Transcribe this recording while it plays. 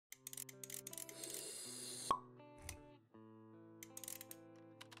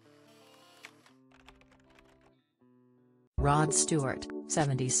Rod Stewart,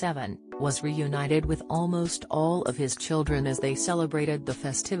 77, was reunited with almost all of his children as they celebrated the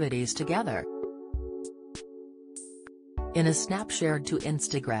festivities together. In a snap shared to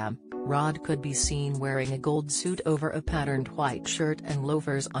Instagram, Rod could be seen wearing a gold suit over a patterned white shirt and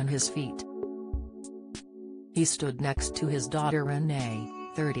loafers on his feet. He stood next to his daughter Renee,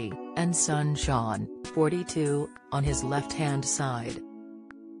 30, and son Sean, 42, on his left-hand side.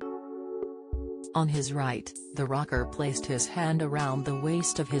 On his right, the rocker placed his hand around the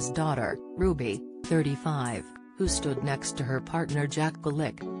waist of his daughter, Ruby, 35, who stood next to her partner Jack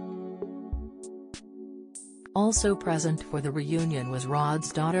Bullock. Also present for the reunion was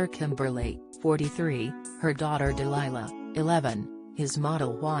Rod's daughter Kimberly, 43, her daughter Delilah, 11, his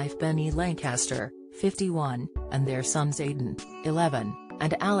model wife Benny Lancaster, 51, and their sons Aiden, 11,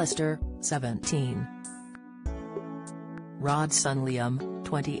 and Alistair, 17. Rod's son Liam,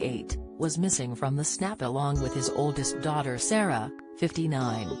 28, was missing from the snap along with his oldest daughter Sarah,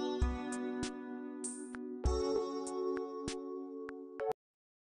 59.